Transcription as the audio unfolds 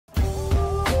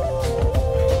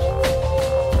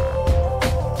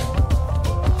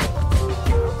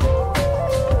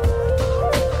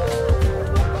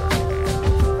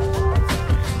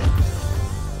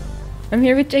I'm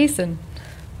here with Jason.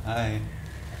 Hi.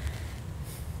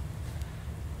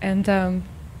 And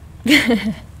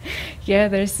yeah,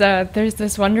 there's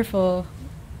this wonderful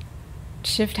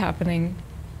shift happening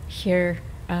here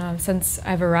since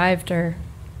I've arrived, or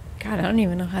God, I don't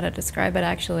even know how to describe it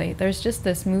actually. There's just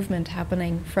this movement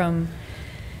happening from,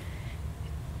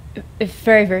 it's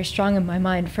very, very strong in my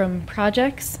mind, from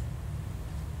projects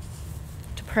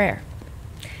to prayer.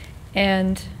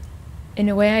 And in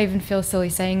a way I even feel silly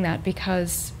saying that,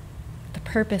 because the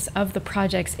purpose of the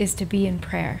projects is to be in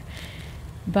prayer.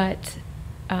 But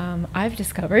I've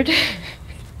discovered,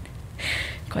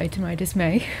 quite to my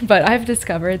dismay, but I've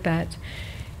discovered that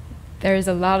there's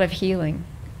a lot of healing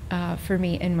for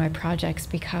me in my projects,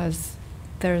 because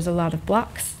there's a lot of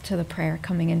blocks to the prayer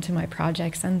coming into my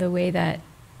projects. And the way that,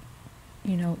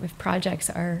 you know, if projects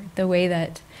are the way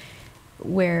that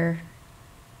we're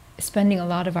spending a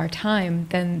lot of our time,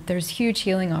 then there's huge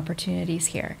healing opportunities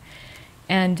here.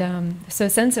 And so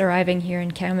since arriving here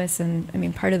in Camas, and I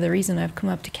mean, part of the reason I've come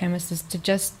up to Camas is to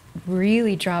just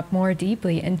really drop more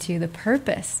deeply into the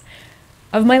purpose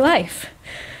of my life,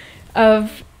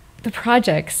 of the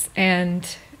projects,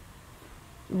 and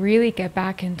really get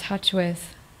back in touch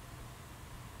with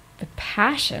the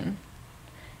passion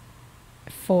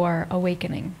for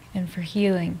awakening and for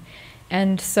healing.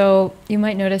 And so you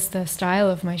might notice the style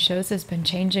of my shows has been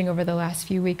changing over the last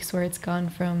few weeks, where it's gone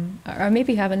from, or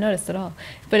maybe you haven't noticed at all,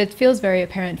 but it feels very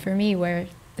apparent for me, where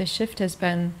the shift has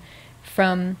been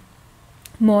from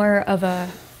more of an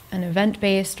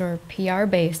event-based or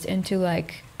PR-based into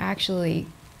like, actually,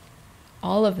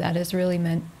 all of that is really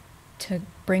meant to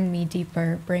bring me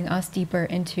deeper, bring us deeper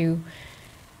into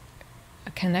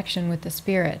a connection with the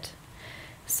spirit.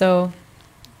 So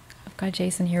I've got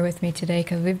Jason here with me today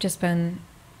because we've just been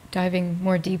diving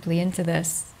more deeply into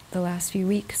this the last few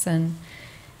weeks, and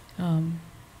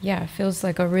yeah, it feels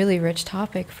like a really rich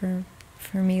topic for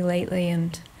me lately,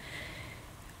 and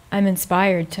I'm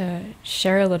inspired to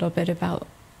share a little bit about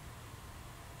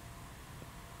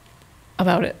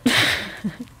it.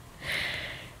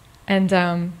 And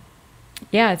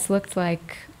yeah, it's looked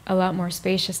like a lot more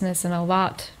spaciousness and a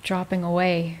lot dropping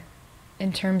away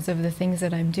in terms of the things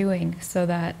that I'm doing, so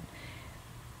that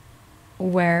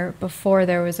where before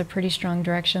there was a pretty strong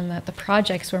direction that the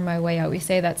projects were my way out. We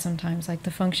say that sometimes, like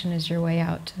the function is your way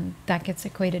out, and that gets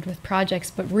equated with projects,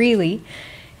 but really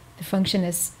the function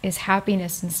is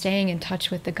happiness and staying in touch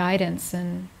with the guidance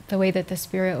and the way that the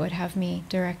Spirit would have me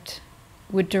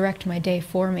would direct my day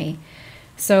for me.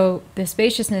 So the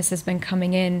spaciousness has been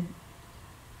coming in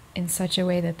such a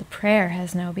way that the prayer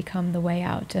has now become the way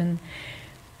out. And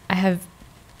I have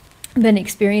been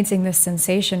experiencing this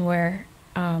sensation where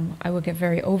I will get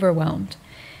very overwhelmed.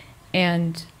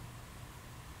 And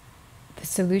the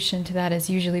solution to that has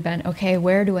usually been, okay,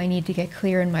 where do I need to get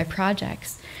clear in my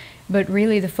projects? But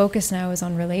really the focus now is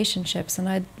on relationships. And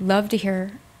I'd love to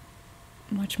hear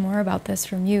much more about this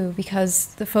from you,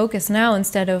 because the focus now,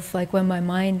 instead of like when my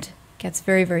mind gets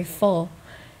very, very full,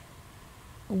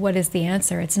 what is the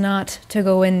answer? It's not to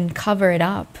go and cover it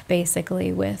up,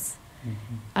 basically, with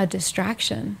a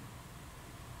distraction.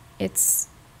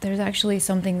 There's actually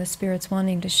something the Spirit's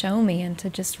wanting to show me, and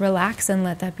to just relax and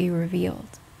let that be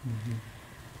revealed.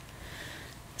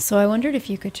 So I wondered if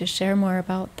you could just share more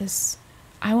about this.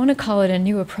 I want to call it a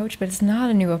new approach, but it's not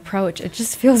a new approach. It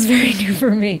just feels very new for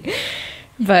me.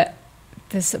 But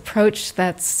this approach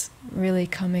that's really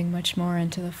coming much more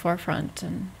into the forefront,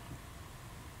 and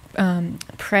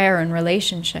prayer and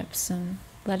relationships and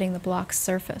letting the blocks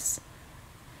surface.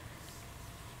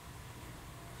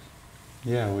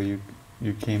 Yeah, well, you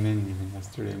came in even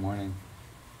yesterday morning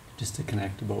just to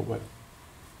connect about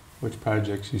which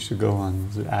projects you should go on.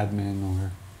 Was it admin,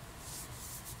 or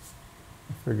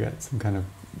I forget, some kind of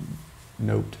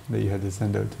note that you had to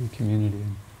send out to the community?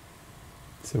 And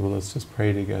said, well, let's just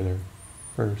pray together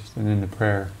first. And in the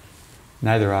prayer,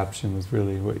 neither option was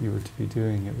really what you were to be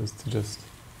doing. It was to just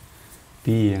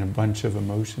be, in a bunch of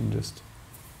emotion just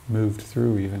moved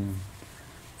through, even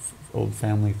old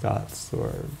family thoughts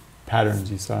or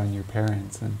patterns you saw in your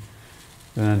parents, and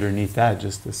then underneath that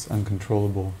just this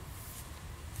uncontrollable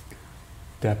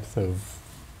depth of,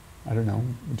 I don't know,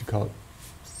 would you call it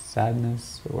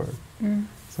sadness, or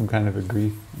some kind of a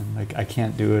grief, and like, I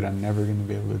can't do it, I'm never going to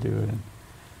be able to do it. And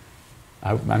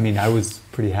I mean, I was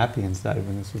pretty happy inside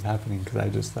when this was happening, because I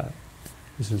just thought,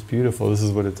 this is beautiful, this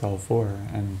is what it's all for.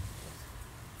 And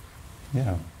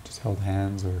yeah, just held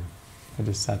hands, or I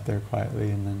just sat there quietly,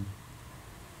 and then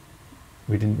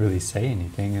we didn't really say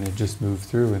anything, and it just moved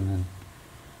through. And then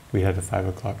we had a 5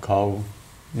 o'clock call,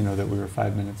 you know, that we were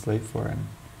 5 minutes late for, and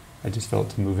I just felt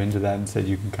to move into that and said,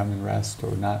 you can come and rest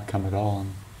or not come at all.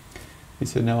 And He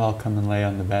said, no, I'll come and lay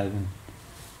on the bed and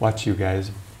watch you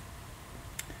guys.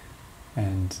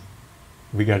 And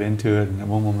we got into it, and at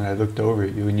one moment I looked over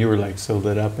at you, and you were like so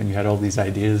lit up, and you had all these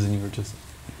ideas, and you were just,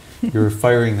 you were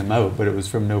firing them out, but it was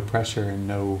from no pressure and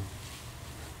no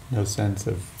sense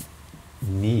of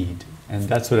need. And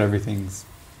that's what everything's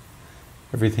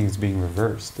being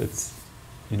reversed. It's,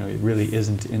 it really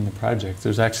isn't in the project.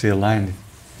 There's actually a line,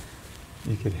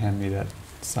 you could hand me that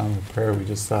Song of Prayer, we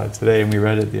just saw it today, and we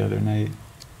read it the other night.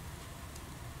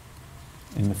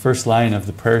 In the first line of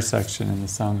the prayer section in the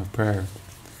Song of Prayer,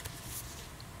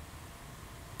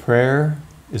 prayer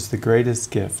is the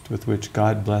greatest gift with which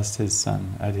God blessed His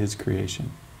Son at His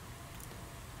creation.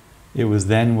 It was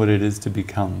then what it is to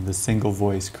become, the single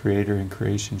voice Creator and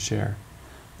creation share,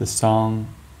 the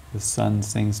song the Son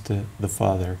sings to the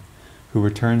Father, who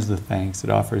returns the thanks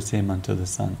it offers Him unto the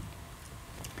Son.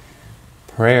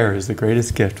 Prayer is the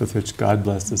greatest gift with which God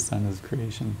blessed His Son at His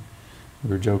creation. We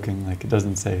were joking, like it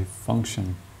doesn't say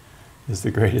function is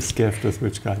the greatest gift with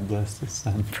which God blessed His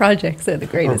Son. Projects are the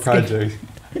greatest gift.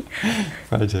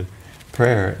 Project.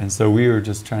 Prayer. And so we were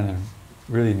just trying to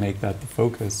really make that the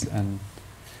focus. And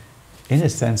in a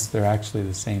sense, they're actually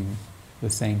the same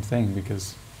thing,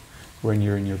 because when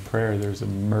you're in your prayer, there's a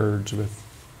merge with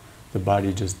the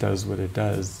body just does what it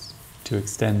does to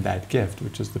extend that gift,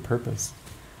 which is the purpose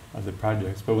of the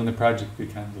projects. But when the project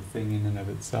becomes a thing in and of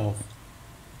itself,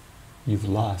 you've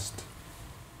lost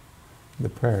the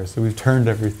prayer. So we've turned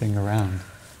everything around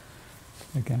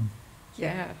again.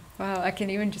 Yeah, wow, I can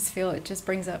even just feel it just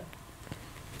brings up,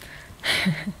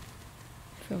 I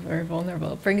feel very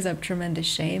vulnerable. It brings up tremendous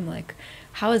shame. Like,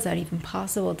 how is that even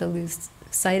possible to lose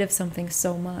sight of something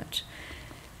so much?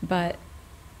 But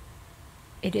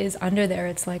it is under there.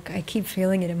 It's like, I keep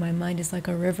feeling it in my mind. It's like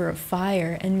a river of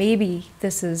fire. And maybe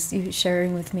this is you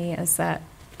sharing with me as that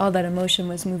all that emotion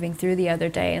was moving through the other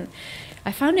day. And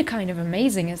I found it kind of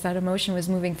amazing as that emotion was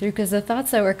moving through, because the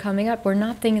thoughts that were coming up were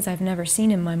not things I've never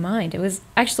seen in my mind. It was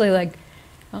actually like,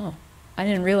 oh, I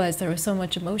didn't realize there was so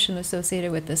much emotion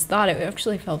associated with this thought. It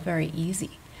actually felt very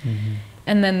easy. Mm-hmm.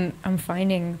 And then I'm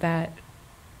finding that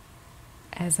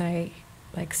as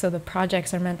so the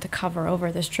projects are meant to cover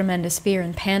over this tremendous fear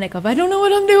and panic of, I don't know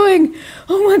what I'm doing.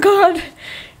 Oh my God,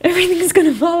 everything's going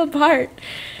to fall apart.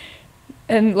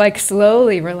 And like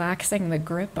slowly relaxing the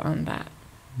grip on that.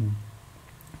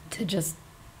 To just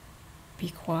be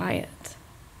quiet,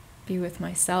 be with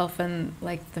myself. And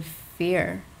like the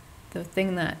fear, the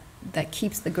thing that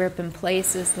keeps the grip in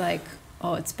place is like,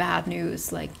 oh, it's bad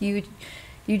news. Like you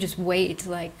just wait,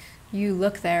 like you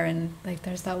look there and like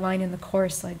there's that line in the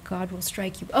Course, like God will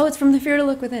strike you. Oh, it's from the fear to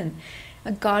look within.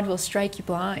 God will strike you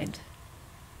blind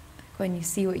like when you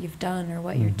see what you've done or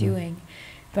what you're doing.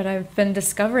 But I've been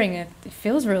discovering it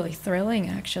feels really thrilling,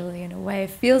 actually, in a way.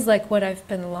 It feels like what I've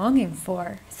been longing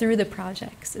for through the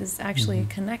projects is actually a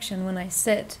connection when I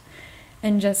sit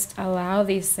and just allow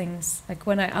these things. Like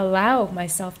when I allow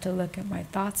myself to look at my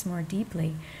thoughts more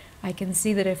deeply, I can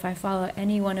see that if I follow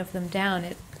any one of them down,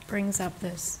 it brings up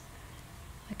this,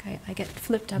 like I get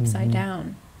flipped upside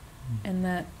down. And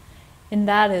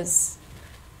that is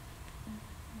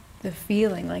the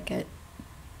feeling, like it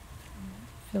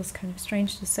feels kind of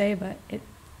strange to say, but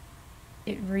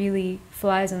it really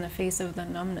flies in the face of the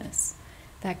numbness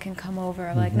that can come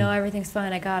over. Like, no, everything's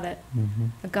fine, I got it.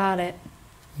 I got it.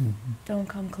 Don't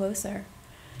come closer.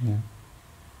 Yeah.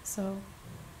 So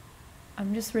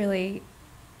I'm just really,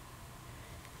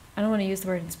 I don't want to use the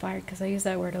word inspired because I use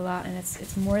that word a lot, and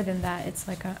it's more than that. It's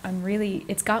like I'm really,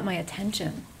 it's got my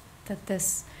attention that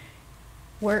this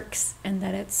works and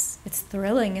that it's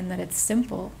thrilling and that it's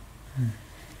simple.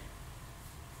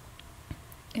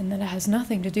 And that it has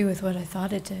nothing to do with what I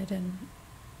thought it did.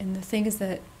 And the things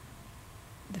that,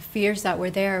 the fears that were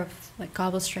there, of like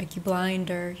God will strike you blind,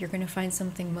 or you're going to find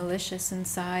something malicious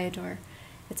inside, or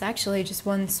it's actually just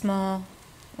one small,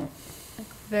 like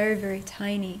very, very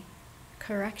tiny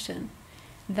correction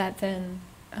that then,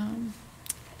 I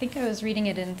think I was reading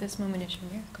it in This Moment Is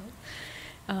Your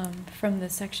Miracle, from the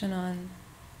section on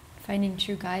finding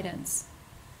true guidance.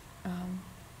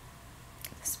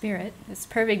 Spirit, it's a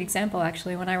perfect example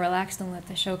actually. When I relaxed and let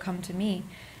the show come to me,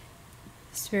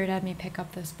 Spirit had me pick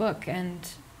up this book, and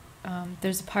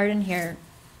there's a part in here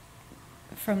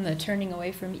from the turning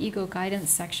away from ego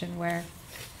guidance section where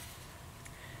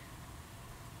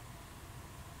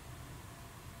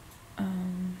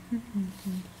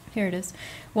here it is.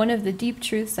 One of the deep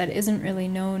truths that isn't really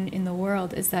known in the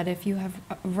world is that if you have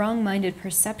a wrong-minded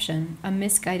perception, a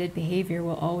misguided behavior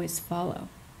will always follow.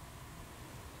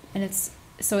 And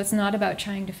so it's not about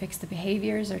trying to fix the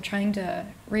behaviors or trying to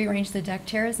rearrange the deck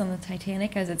chairs on the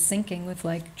Titanic as it's sinking, with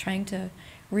like trying to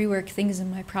rework things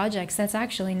in my projects, that's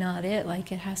actually not it.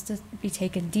 Like, it has to be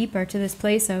taken deeper to this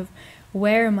place of,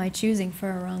 where am I choosing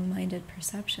for a wrong-minded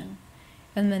perception?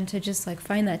 And then to just like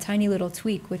find that tiny little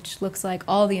tweak, which looks like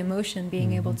all the emotion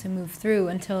being able to move through,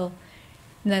 until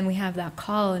then we have that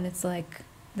call, and it's like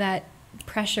that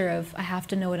pressure of, I have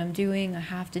to know what I'm doing, I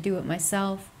have to do it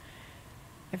myself.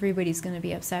 Everybody's going to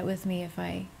be upset with me if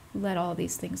I let all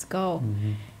these things go.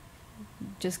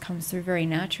 Just comes through very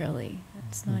naturally.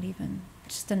 It's not even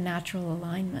just a natural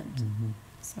alignment.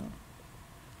 So,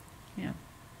 yeah.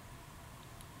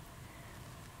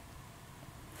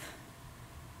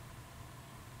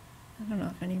 I don't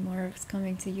know if any more is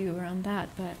coming to you around that,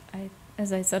 but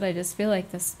as I said, I just feel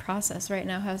like this process right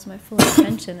now has my full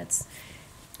attention. It's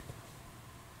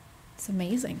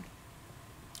amazing.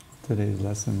 Today's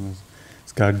lesson was,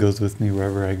 God goes with me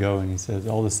wherever I go, and he says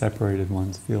all the separated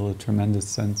ones feel a tremendous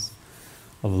sense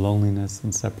of loneliness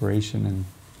and separation,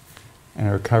 and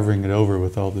are covering it over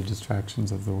with all the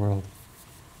distractions of the world.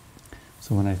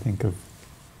 So when I think of,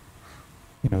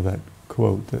 that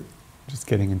quote, that just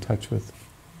getting in touch with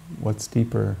what's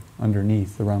deeper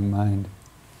underneath the wrong mind,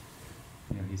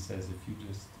 he says, if you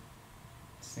just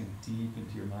sink deep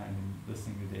into your mind, and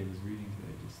listening to David's reading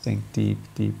today, just sink deep,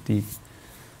 deep, deep.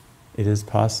 It is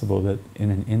possible that in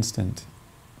an instant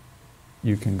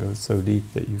you can go so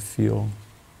deep that you feel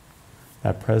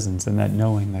that presence and that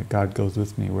knowing that God goes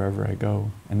with me wherever I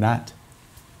go. And that,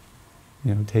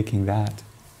 taking that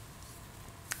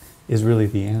is really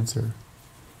the answer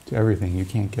to everything. You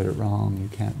can't get it wrong.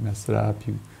 You can't mess it up.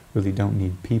 You really don't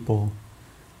need people.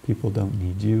 People don't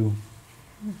need you.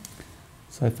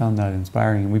 So I found that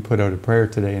inspiring. And we put out a prayer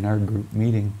today in our group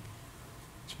meeting,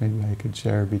 which maybe I could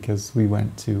share, because we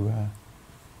went to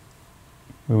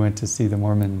see the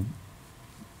Mormon,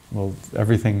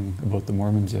 everything about the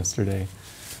Mormons yesterday.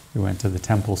 We went to the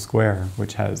Temple Square,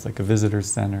 which has like a visitor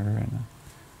center and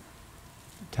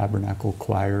a tabernacle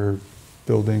choir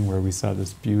building, where we saw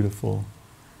this beautiful,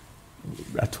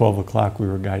 at 12 o'clock we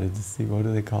were guided to see, what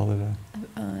do they call it?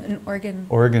 An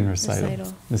organ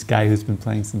recital. This guy who's been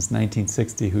playing since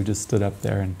 1960, who just stood up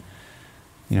there and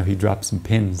he dropped some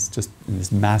pins just in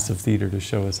this massive theater to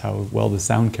show us how well the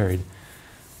sound carried.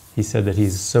 He said that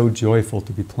he's so joyful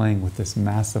to be playing with this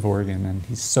massive organ, and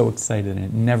he's so excited, and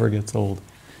it never gets old.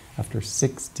 After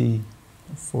 60,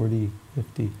 40,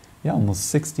 50, almost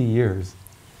 60 years.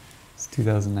 It's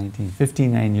 2019.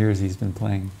 59 years he's been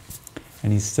playing,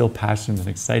 and he's still passionate and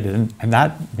excited. And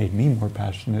that made me more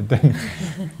passionate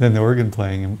than the organ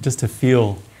playing, and just to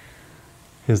feel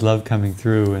his love coming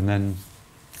through. And then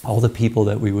all the people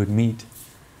that we would meet,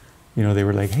 they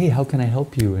were like, hey, how can I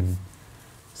help you? And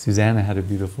Susanna had a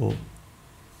beautiful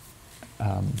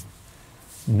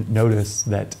notice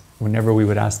that whenever we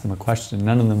would ask them a question,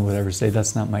 none of them would ever say,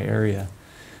 that's not my area.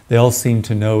 They all seemed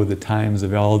to know the times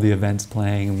of all the events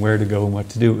playing and where to go and what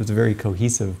to do. It was very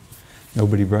cohesive.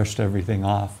 Nobody brushed everything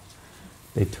off.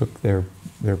 They took their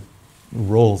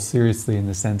role seriously, in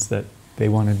the sense that they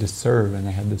wanted to serve, and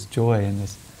they had this joy and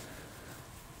this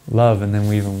love. And then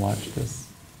we even watched this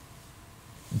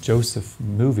Joseph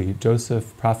movie,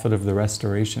 Joseph, Prophet of the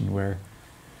Restoration, where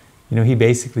he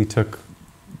basically took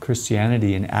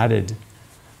Christianity and added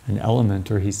an element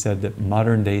where he said that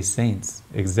modern day saints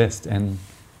exist, and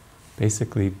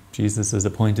basically Jesus has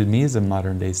appointed me as a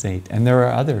modern day saint, and there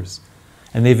are others.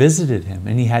 And they visited him,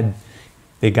 and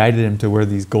they guided him to where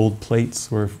these gold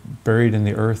plates were buried in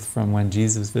the earth from when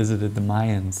Jesus visited the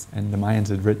Mayans, and the Mayans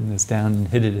had written this down and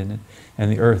hid it in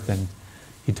the earth, and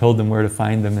he told them where to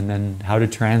find them and then how to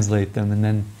translate them. And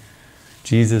then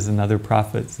Jesus and other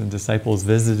prophets and disciples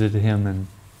visited him, and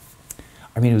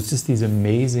it was just these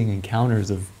amazing encounters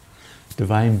of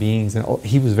divine beings. And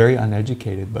he was very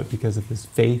uneducated, but because of his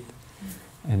faith,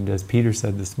 and as Peter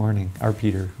said this morning, our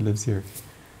Peter who lives here,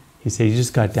 he said he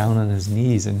just got down on his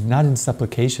knees, and not in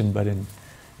supplication, but in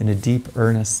a deep,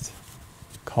 earnest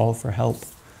call for help.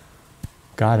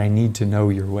 God, I need to know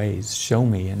your ways. Show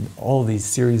me. And all these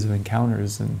series of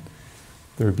encounters, and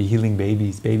there would be healing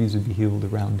babies. Babies would be healed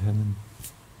around him.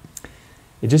 And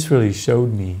it just really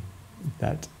showed me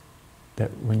that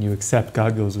when you accept,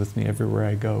 God goes with me everywhere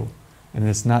I go. And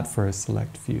it's not for a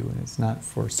select few, and it's not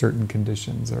for certain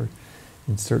conditions or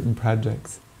in certain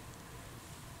projects,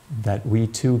 that we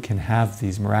too can have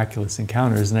these miraculous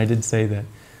encounters. And I did say that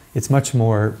it's much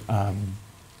more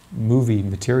movie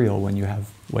material when you have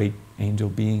white angel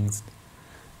beings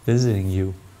visiting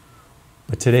you.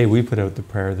 But today we put out the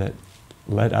prayer that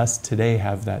let us today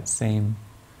have that same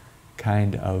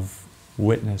kind of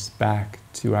witness back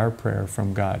to our prayer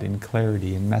from God, in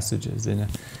clarity, in messages, in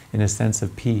a sense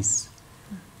of peace,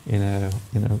 in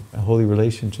a holy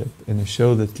relationship, in a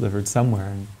show that's delivered somewhere.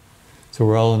 And so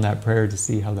we're all in that prayer to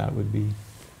see how that would be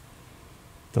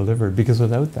delivered. Because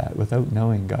without that, without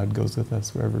knowing God goes with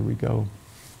us wherever we go,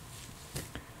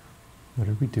 what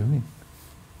are we doing?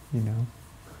 You know?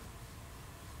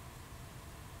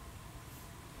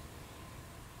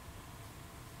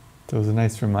 So it was a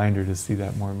nice reminder to see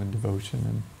that Mormon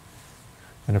devotion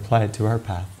and apply it to our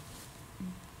path.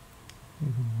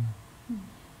 Even more.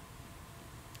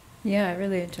 Yeah, I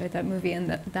really enjoyed that movie and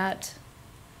that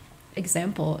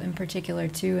example in particular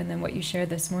too, and then what you shared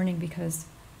this morning, because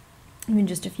I mean,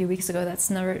 just a few weeks ago,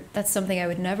 that's something I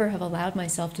would never have allowed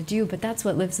myself to do, but that's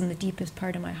what lives in the deepest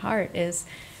part of my heart, is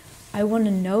I want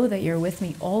to know that you're with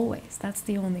me always. That's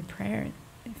the only prayer,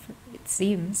 it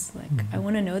seems like. I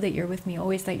want to know that you're with me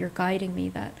always, that you're guiding me,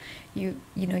 that you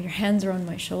know, your hands are on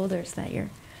my shoulders, that you're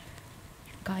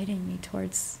guiding me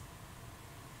towards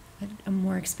a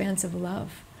more expansive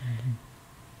love.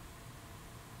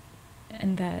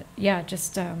 And that, yeah,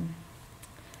 just, the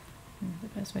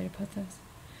best way to put this.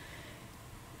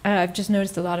 I've just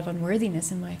noticed a lot of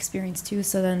unworthiness in my experience too,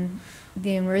 so then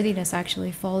the unworthiness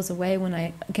actually falls away when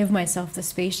I give myself the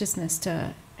spaciousness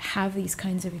to have these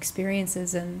kinds of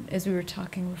experiences. And as we were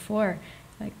talking before,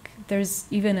 like there's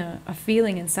even a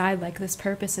feeling inside, like this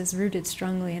purpose is rooted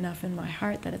strongly enough in my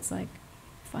heart that it's like,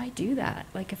 if I do that,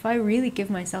 like if I really give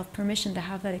myself permission to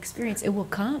have that experience, it will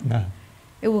come. Yeah.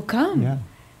 It will come. Yeah.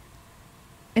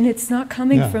 And it's not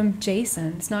coming from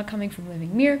Jason. It's not coming from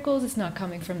Living Miracles. It's not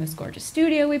coming from this gorgeous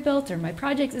studio we built or my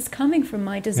projects. It's coming from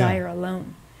my desire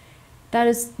alone. That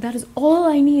is all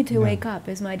I need to wake up,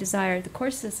 is my desire. The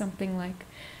Course says something like,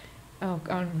 oh,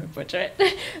 I'm going to butcher it.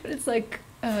 But it's like,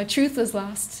 truth was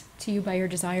lost to you by your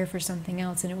desire for something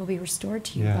else, and it will be restored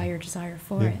to you by your desire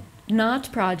for it. Not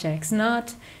projects,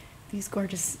 not these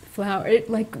gorgeous flowers,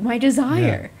 like my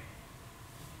desire.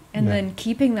 And then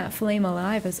keeping that flame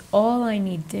alive is all I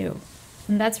need to do.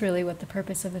 And that's really what the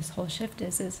purpose of this whole shift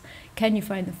is can you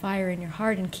find the fire in your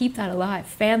heart and keep that alive,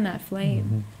 fan that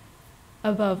flame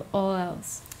above all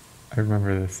else. I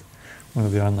remember this, one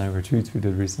of the online retreats we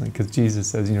did recently, because Jesus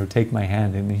says, you know, take my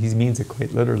hand, and he means it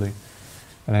quite literally.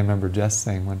 And I remember Jess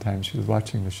saying one time, she was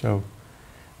watching the show,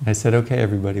 and I said, okay,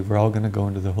 everybody, we're all going to go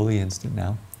into the holy instant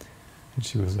now. And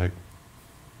she was like,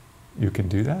 you can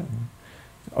do that?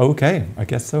 Okay, I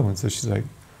guess so. And so she's like,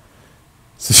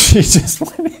 so she just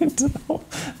went into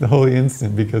the holy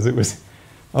instant, because it was,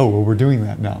 oh, well, we're doing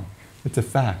that now. It's a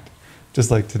fact. Just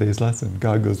like today's lesson,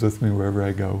 God goes with me wherever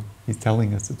I go. He's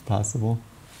telling us it's possible.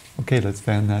 Okay, let's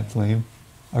fan that flame.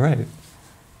 All right.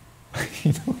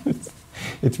 You know,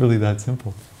 it's really that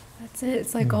simple. That's it.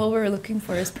 It's like all we're looking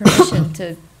for is permission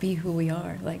to be who we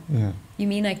are. Like, you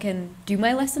mean I can do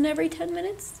my lesson every 10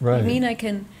 minutes? Right. You mean I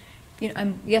can... You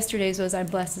know, yesterday's was I'm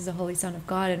blessed as a holy son of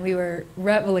God, and we were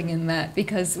reveling in that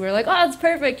because we're like, oh, it's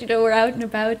perfect. You know, we're out and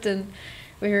about, and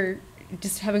we're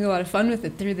just having a lot of fun with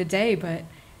it through the day. But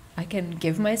I can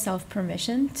give myself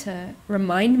permission to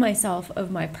remind myself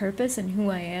of my purpose and who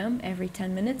I am every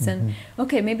 10 minutes. And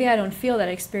okay, maybe I don't feel that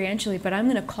experientially, but I'm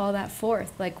going to call that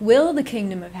forth. Like, will the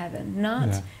kingdom of heaven,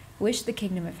 not wish the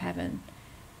kingdom of heaven.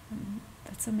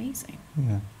 That's amazing.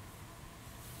 Yeah.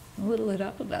 I'm a little lit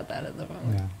up about that at the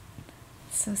moment. Yeah.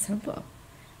 So simple.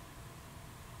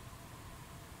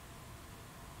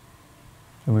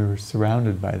 And we were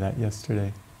surrounded by that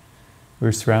yesterday. We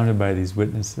were surrounded by these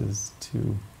witnesses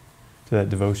to that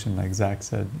devotion, like Zach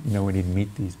said. You know, we need to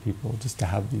meet these people just to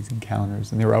have these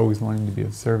encounters. And they were always wanting to be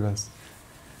of service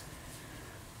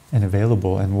and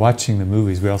available. And watching the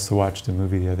movies, we also watched a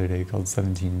movie the other day called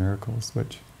 17 Miracles,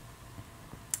 which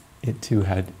it too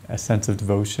had a sense of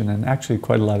devotion and actually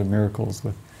quite a lot of miracles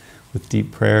with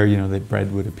deep prayer. You know, that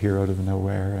bread would appear out of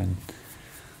nowhere, and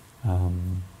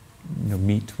you know,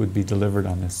 meat would be delivered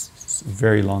on this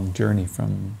very long journey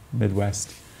from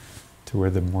Midwest to where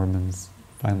the Mormons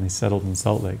finally settled in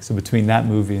Salt Lake. So between that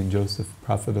movie and Joseph,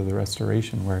 Prophet of the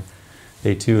Restoration, where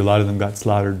they too, a lot of them got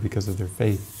slaughtered because of their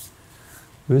faith,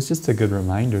 it was just a good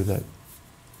reminder that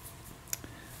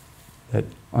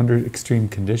under extreme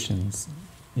conditions,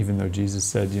 even though Jesus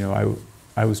said, you know,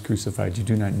 I was crucified, you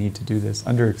do not need to do this.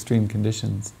 Under extreme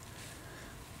conditions,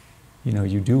 you know,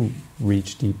 you do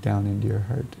reach deep down into your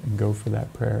heart and go for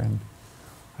that prayer. And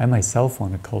I myself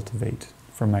want to cultivate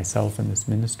for myself in this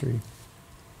ministry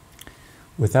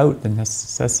without the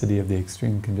necessity of the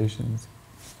extreme conditions.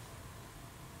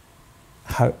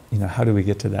 How do we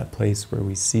get to that place where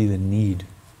we see the need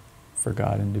for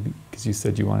God, and to be, because you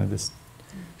said you wanted this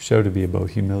show to be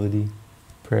about humility,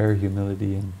 prayer,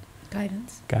 humility, and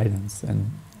guidance,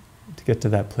 and to get to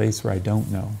that place where I don't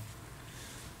know,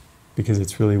 Because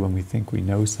it's really when we think we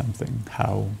know something,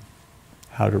 how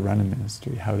to run a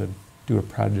ministry, how to do a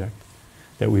project,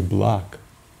 that we block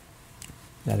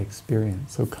that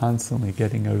experience. So constantly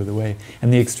getting out of the way.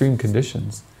 And the extreme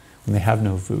conditions, when they have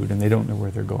no food and they don't know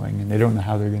where they're going and they don't know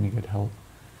how they're going to get help.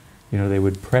 You know, they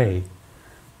would pray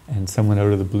and someone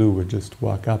out of the blue would just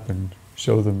walk up and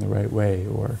show them the right way,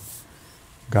 or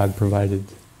God provided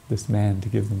this man to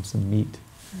give them some meat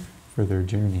for their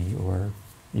journey, or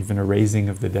even a raising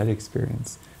of the dead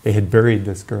experience. They had buried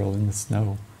this girl in the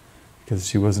snow because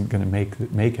she wasn't going to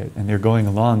make it. And they're going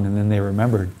along, and then they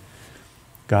remembered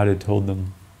God had told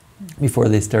them before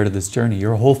they started this journey,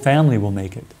 your whole family will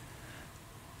make it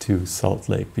to Salt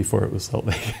Lake, before it was Salt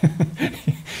Lake.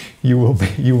 You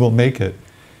will make it.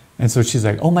 And so she's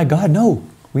like, oh my God, no,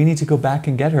 we need to go back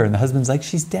and get her. And the husband's like,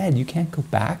 she's dead, you can't go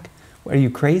back. Are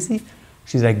you crazy?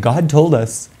 She's like, God told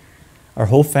us our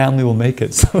whole family will make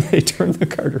it. So they turn the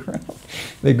cart around.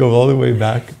 They go all the way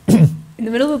back. In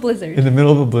the middle of a blizzard. In the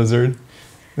middle of a blizzard.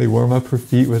 They warm up her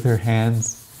feet with her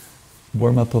hands,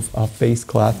 warm up a face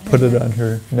cloth, put it on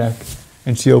her neck,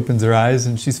 and she opens her eyes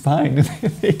and she's fine. And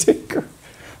they take her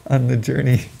on the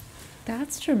journey.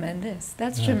 That's tremendous.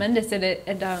 That's tremendous.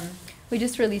 And we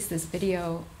just released this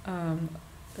video.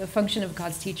 The function of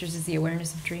God's teachers is the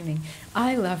awareness of dreaming.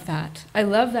 I love that. I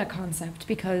love that concept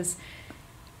because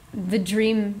the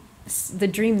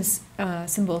dreams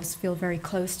symbols feel very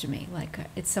close to me. Like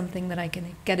it's something that I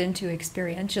can get into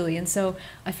experientially. And so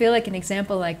I feel like an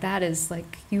example like that is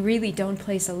like you really don't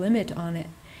place a limit on it.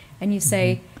 And you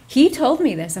say, he told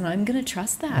me this and I'm going to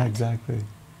trust that. Yeah, exactly.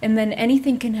 And then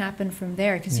anything can happen from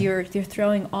there because you're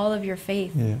throwing all of your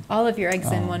faith, all of your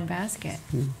eggs in one basket.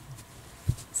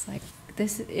 It's like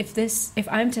if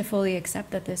I'm to fully accept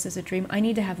that this is a dream, I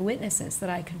need to have witnesses that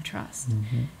I can trust.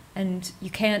 And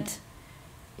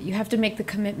you have to make the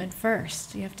commitment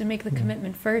first. You have to make the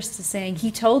commitment first to saying,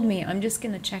 he told me, I'm just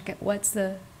going to check it. I'm just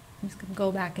going to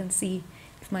go back and see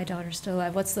if my daughter's still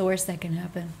alive. What's the worst that can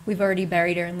happen? We've already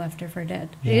buried her and left her for dead.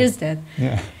 She is dead.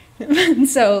 Yeah. And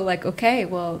so like, okay,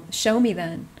 well, show me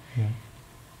then. Yeah.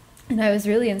 And I was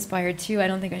really inspired too. I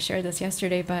don't think I shared this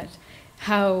yesterday, but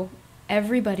how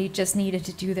everybody just needed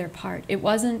to do their part. It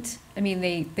wasn't, I mean,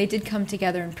 they did come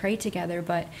together and pray together,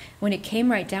 but when it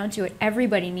came right down to it,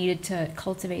 everybody needed to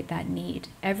cultivate that need.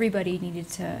 Everybody needed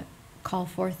to call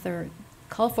forth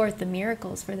the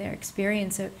miracles for their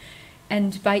experience.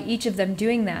 And by each of them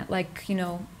doing that, like, you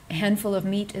know, a handful of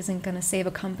meat isn't going to save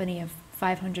a company of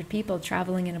 500 people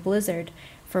traveling in a blizzard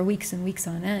for weeks and weeks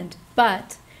on end.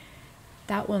 But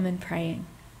that woman praying,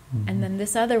 and then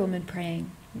this other woman praying,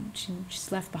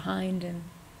 she's left behind, and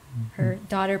her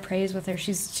daughter prays with her.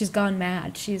 She's gone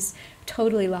mad. She's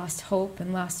totally lost hope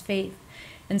and lost faith.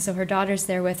 And so her daughter's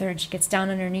there with her, and she gets down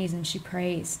on her knees and she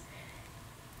prays.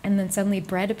 And then suddenly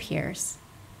bread appears.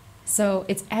 So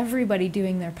it's everybody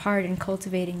doing their part in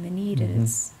cultivating the need. It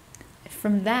is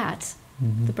from that,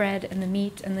 the bread and the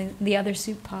meat and the other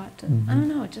soup pot. And I don't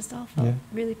know, it just all felt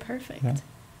really perfect. Yeah.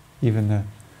 Even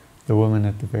the woman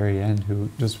at the very end who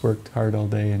just worked hard all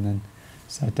day and then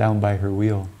sat down by her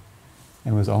wheel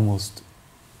and was almost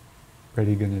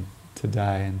ready to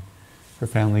die, and her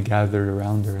family gathered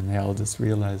around her and they all just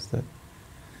realized that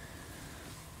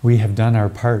we have done our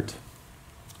part.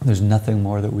 There's nothing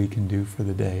more that we can do for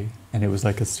the day. And it was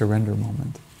like a surrender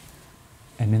moment.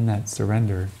 And in that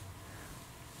surrender,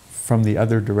 from the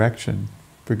other direction,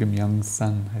 Brigham Young's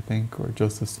son, I think, or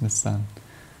Joseph Smith's son,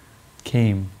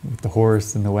 came with the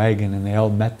horse and the wagon, and they all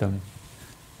met them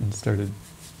and started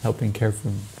helping care for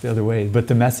them the other way. But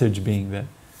the message being that,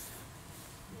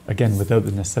 again, without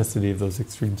the necessity of those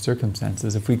extreme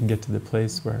circumstances, if we can get to the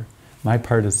place where my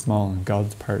part is small and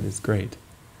God's part is great,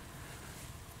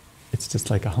 it's just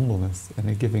like a humbleness and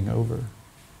a giving over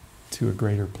to a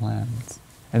greater plan.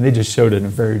 And they just showed it in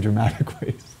very dramatic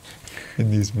ways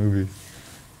in these movies.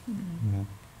 Yeah.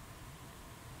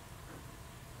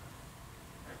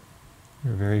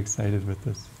 We're very excited with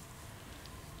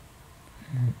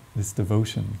this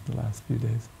devotion the last few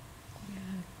days.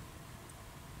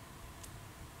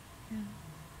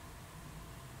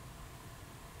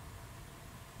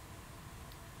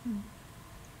 Yeah.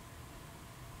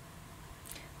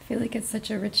 I feel like it's such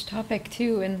a rich topic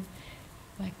too, and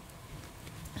like,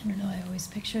 I don't know, I always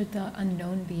pictured the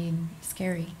unknown being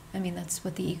scary. I mean, that's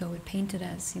what the ego would paint it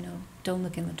as, you know, don't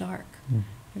look in the dark.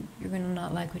 You're going to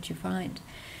not like what you find.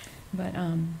 But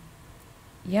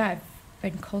yeah, I've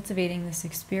been cultivating this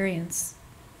experience,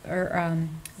 or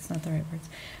that's not the right words.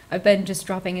 I've been just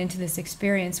dropping into this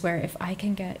experience where if I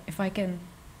can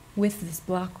with this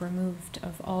block removed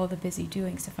of all the busy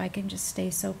doings, if I can just stay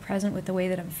so present with the way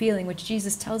that I'm feeling, which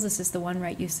Jesus tells us is the one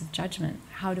right use of judgment.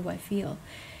 How do I feel?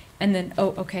 And then,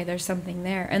 oh, okay, there's something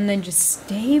there. And then just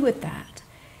stay with that.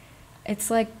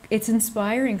 It's like, it's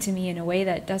inspiring to me in a way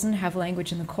that doesn't have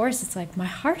language in the Course. It's like, my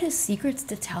heart has secrets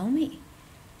to tell me.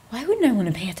 Why wouldn't I want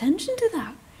to pay attention to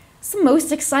that? It's the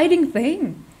most exciting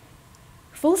thing.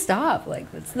 Full stop.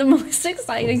 Like, that's the most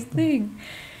exciting thing.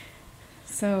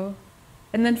 So,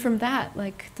 and then from that,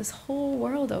 like, this whole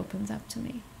world opens up to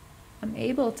me. I'm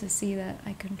able to see that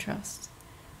I can trust.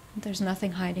 There's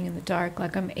nothing hiding in the dark.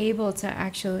 Like, I'm able to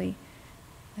actually,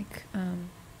 like,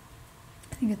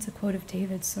 I think it's a quote of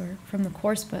David's or from the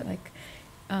Course, but like,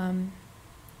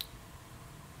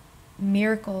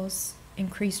 miracles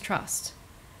increase trust.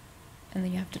 And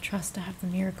then you have to trust to have the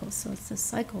miracles. So it's this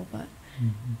cycle, but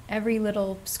every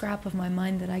little scrap of my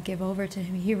mind that I give over to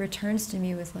him, he returns to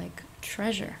me with like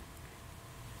treasure.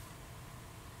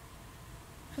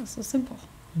 It's so simple.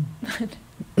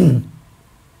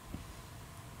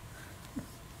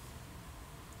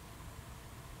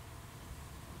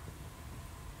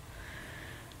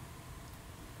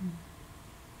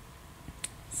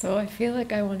 So I feel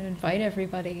like I want to invite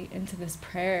everybody into this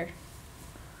prayer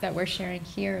that we're sharing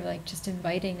here, like just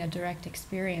inviting a direct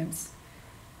experience.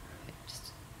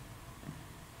 Just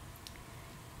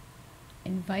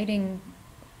inviting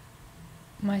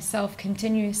myself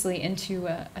continuously into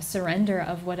a surrender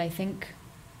of what I think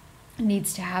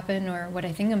needs to happen or what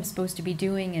I think I'm supposed to be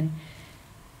doing, and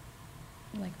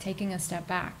like taking a step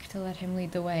back to let him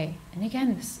lead the way. And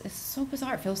again, this is so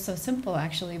bizarre. It feels so simple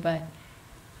actually, but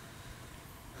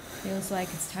feels like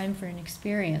it's time for an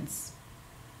experience,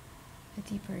 a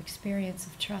deeper experience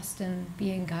of trust and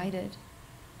being guided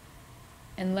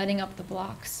and letting up the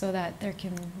blocks so that there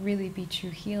can really be true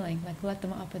healing, like let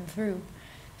them up and through.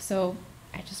 So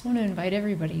I just want to invite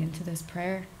everybody into this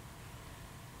prayer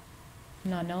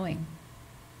of not knowing,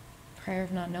 prayer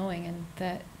of not knowing, and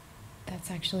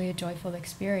that's actually a joyful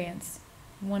experience,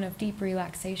 one of deep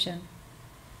relaxation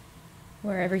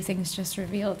where everything's just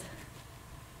revealed.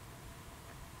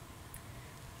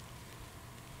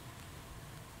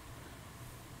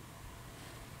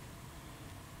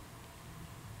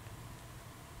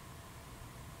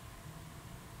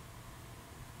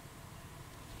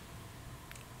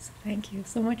 So thank you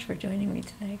so much for joining me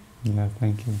today. Yeah,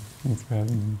 thank you. Thanks for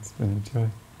having me. It's been a joy.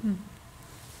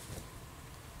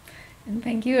 And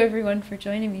thank you everyone for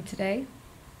joining me today,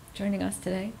 joining us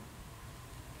today.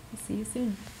 I'll see you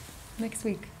soon, next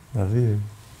week. Love you.